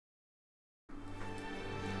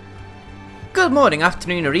Good morning,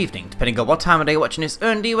 afternoon or evening, depending on what time of day you're watching this,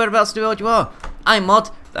 and whereabouts in the world you are. I'm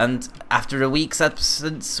MoD, and after a week's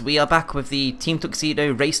absence, we are back with the Team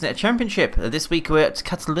Tuxedo Racenet Championship. This week we're at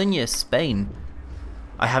Catalunya, Spain.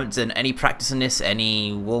 I haven't done any practice on this,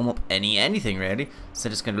 any warm-up, anything really, so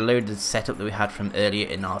just going to load the setup that we had from earlier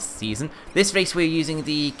in our season. This race we're using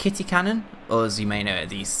the Kitty Cannon, or as you may know it,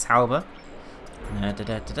 the Sauber. Yeah,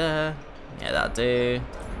 that'll do.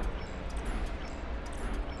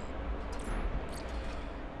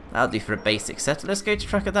 That'll do for a basic set. Let's go to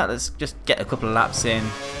track of that. Let's just get a couple of laps in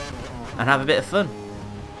and have a bit of fun.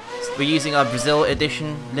 We're using our Brazil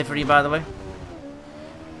edition livery, by the way.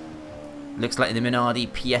 Looks like the Minardi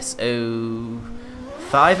PSO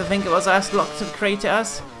 5, I think it was. I asked Locke to create it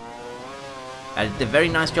as. And did a very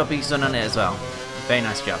nice job he's done on it as well. Very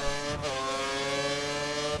nice job.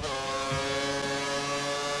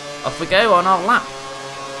 Off we go on our lap.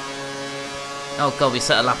 Oh god, we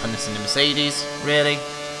set a lap on this in the Mercedes. Really?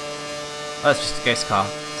 Oh, it's just a ghost car,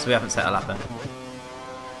 so we haven't set a lap in.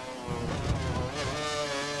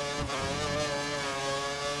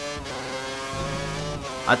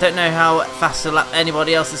 I don't know how fast a lap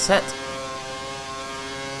anybody else has set.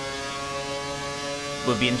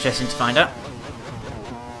 Would be interesting to find out.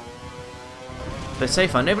 But so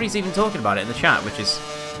far, nobody's even talking about it in the chat, which is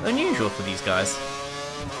unusual for these guys.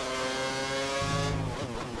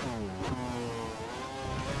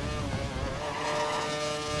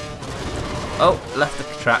 Oh, left the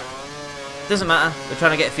track. Doesn't matter, we're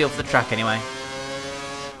trying to get a feel for the track anyway.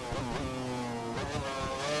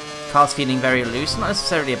 Car's feeling very loose, not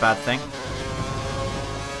necessarily a bad thing.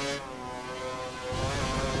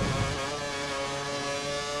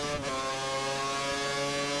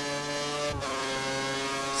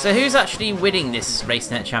 So who's actually winning this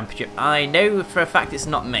Racenet Championship? I know for a fact it's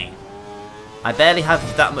not me. I barely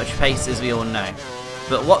have that much pace, as we all know.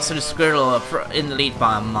 But Watson and Squirrel are in the lead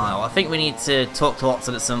by a mile. I think we need to talk to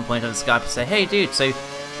Watson at some point on Skype and say, hey dude, so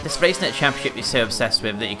this Racenet Championship you're so obsessed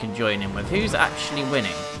with that you can join in with, who's actually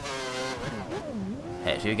winning?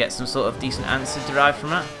 Hey, should we get some sort of decent answer derived from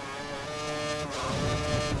that?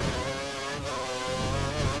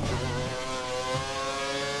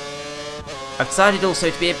 I've decided also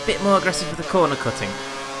to be a bit more aggressive with the corner cutting.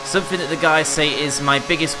 Something that the guys say is my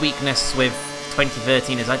biggest weakness with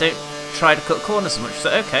 2013 is I don't try to cut corners so much. So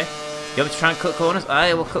okay, you want me to try and cut corners?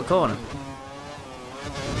 I will cut corners.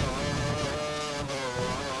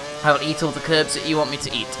 I will eat all the curbs that you want me to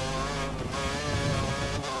eat.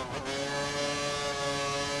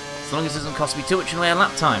 As long as it doesn't cost me too much in the way of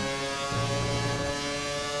lap time.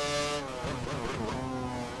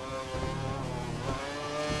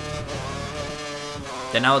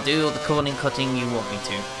 Then I'll do all the corner cutting you want me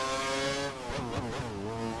to.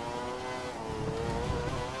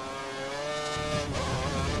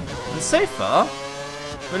 And so far,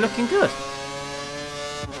 we're looking good.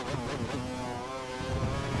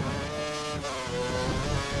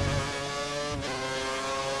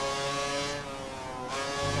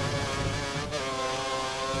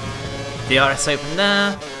 DRS open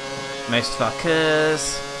there. Most of our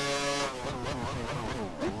curves.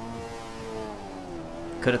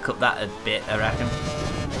 Could have cut that a bit, I reckon.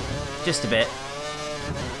 Just a bit.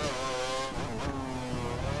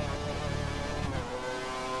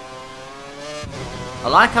 I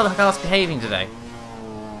like how the car's behaving today.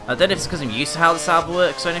 I don't know if it's because I'm used to how the Sauber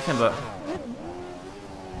works or anything, but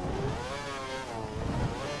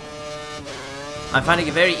I'm finding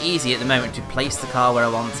it very easy at the moment to place the car where I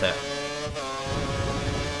want it.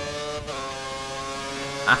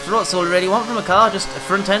 After all, it's all I really want from a car, just a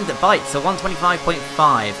front end that bites, so 125.5.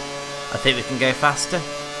 I think we can go faster.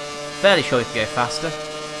 Fairly sure we can go faster.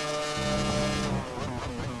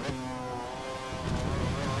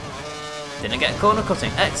 Didn't get a corner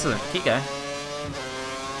cutting. Excellent. Keep going.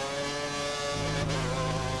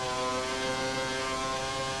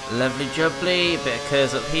 Lovely jubbly. A bit of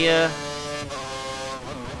curves up here.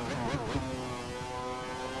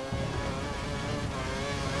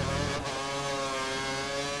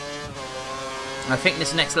 I think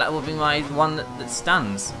this next lap will be my one that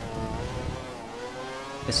stands.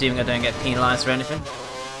 Assuming I don't get penalised or anything.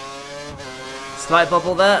 Slight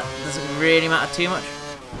bubble there. Doesn't really matter too much.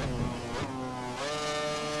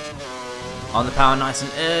 On the power nice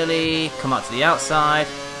and early, come out to the outside,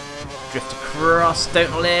 drift across,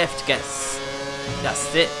 don't lift, that's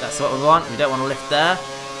it, that's what we want, we don't want to lift there.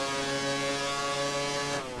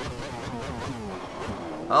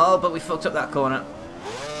 Oh, but we fucked up that corner.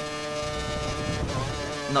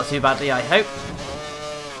 Not too badly, I hope.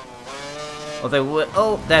 Although,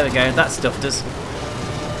 oh, there we go, that stuffed us.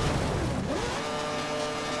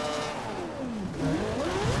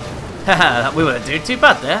 Haha, we weren't doing too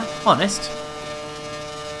bad there, honest.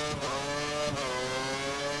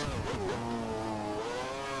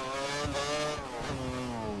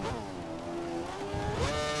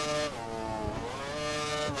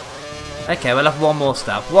 Okay, we'll have one more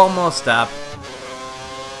stab. One more stab.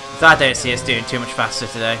 I don't see us doing too much faster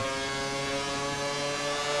today.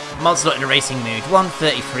 Mod's not in a racing mood.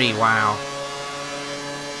 133, wow.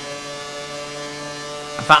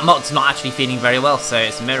 In fact, Mod's not actually feeling very well, so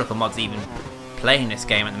it's a miracle Mod's even playing this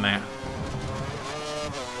game at the moment.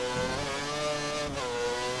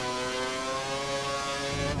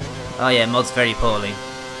 Oh yeah, Mod's very poorly.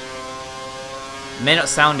 May not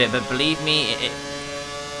sound it, but believe me,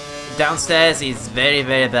 downstairs is very,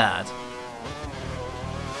 very bad.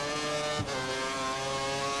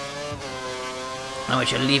 And we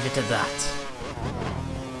shall leave it at that.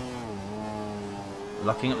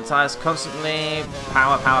 Locking up the tyres constantly.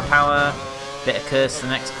 Power, power, power. Bit of curse to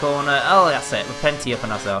the next corner. Oh, that's it. We're plenty up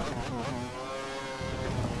on ourselves.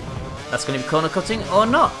 That's going to be corner cutting or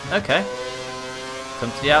not. Okay. Come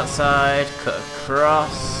to the outside. Cut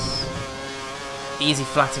across. Easy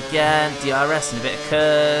flat again. DRS and a bit of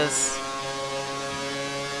curse.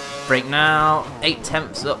 Brake now.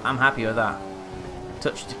 8/10 up. I'm happy with that.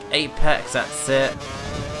 Touch to apex, that's it.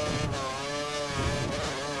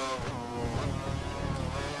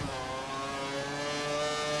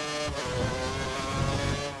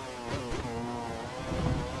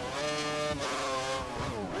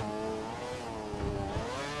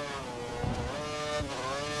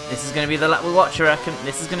 This is going to be the lap we watch, I reckon.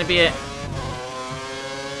 This is going to be it.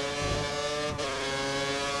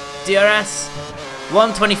 DRS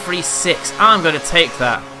 123.6. I'm going to take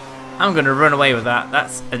that. I'm going to run away with that.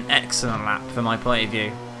 That's an excellent lap from my point of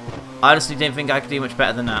view. I honestly didn't think I could do much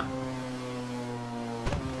better than that.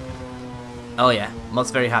 Oh yeah, Mod's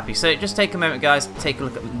very happy. So just take a moment, guys. Take a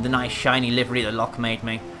look at the nice shiny livery that Locke made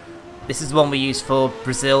me. This is the one we used for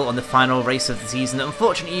Brazil on the final race of the season that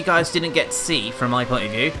unfortunately you guys didn't get to see from my point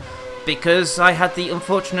of view because I had the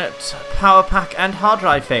unfortunate power pack and hard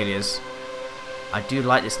drive failures. I do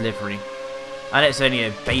like this livery. I know it's only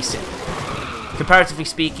a basic. Comparatively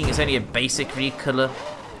speaking, it's only a basic recolour,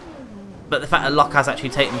 but the fact that Locke has actually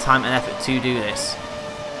taken time and effort to do this,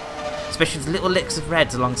 especially with little licks of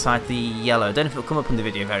reds alongside the yellow. I don't know if it'll come up in the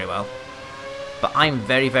video very well, but I'm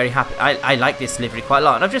very, very happy. I like this livery quite a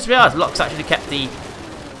lot, and I've just realised Locke's actually kept the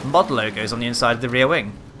MoD logos on the inside of the rear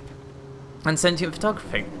wing and sentient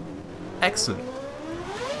photography. Excellent.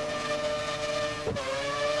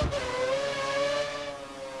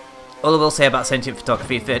 All I will say about sentient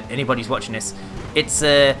photography, if anybody's watching this, it's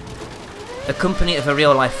a company of a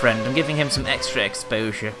real life friend. I'm giving him some extra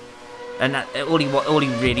exposure, and that, all he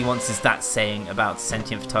really wants is that saying about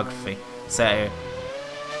sentient photography. So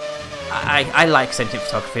I like sentient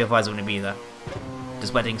photography, otherwise I wouldn't be there.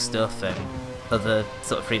 Just wedding stuff and other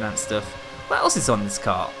sort of freelance stuff. What else is on this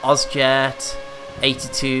car? Ozjet,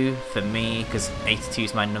 82 for me, because 82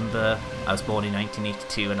 is my number. I was born in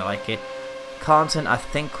 1982 and I like it. Carlton, I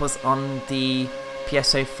think, was on the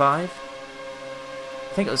PSO5. I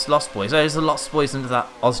think it was Lost Boys. Oh, there's the Lost Boys under that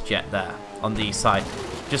Ozjet there on the side,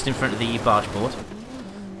 just in front of the barge board.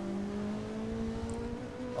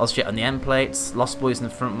 Ozjet on the end plates, Lost Boys in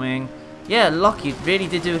the front wing. Yeah, Locke, you really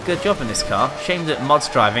did do a good job in this car. Shame that Mod's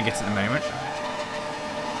driving it at the moment.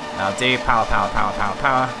 I'll do power, power, power, power,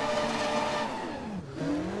 power.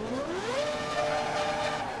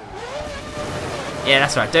 Yeah,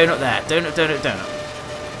 that's right. Donut there. Donut, donut, donut.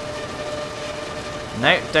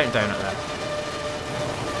 No, don't donut there.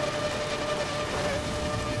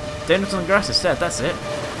 Donut on the grass instead. That's it.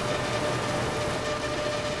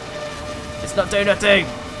 It's not donutting.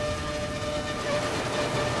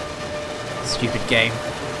 Stupid game.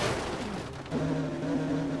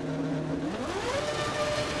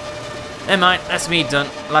 Never mind. That's me done.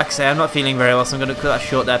 Like I say, I'm not feeling very well, so I'm going to cut that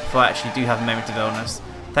short there before I actually do have a moment of illness.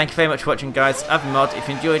 Thank you very much for watching, guys. I've been MoD. If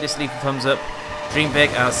you enjoyed this, leave a thumbs up. Dream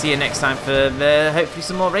big, and I'll see you next time for hopefully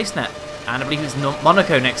some more Racenet. And I believe it's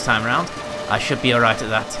Monaco next time around. I should be alright at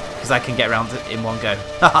that, because I can get around it in one go.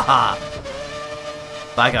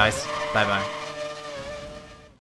 Bye, guys. Bye-bye.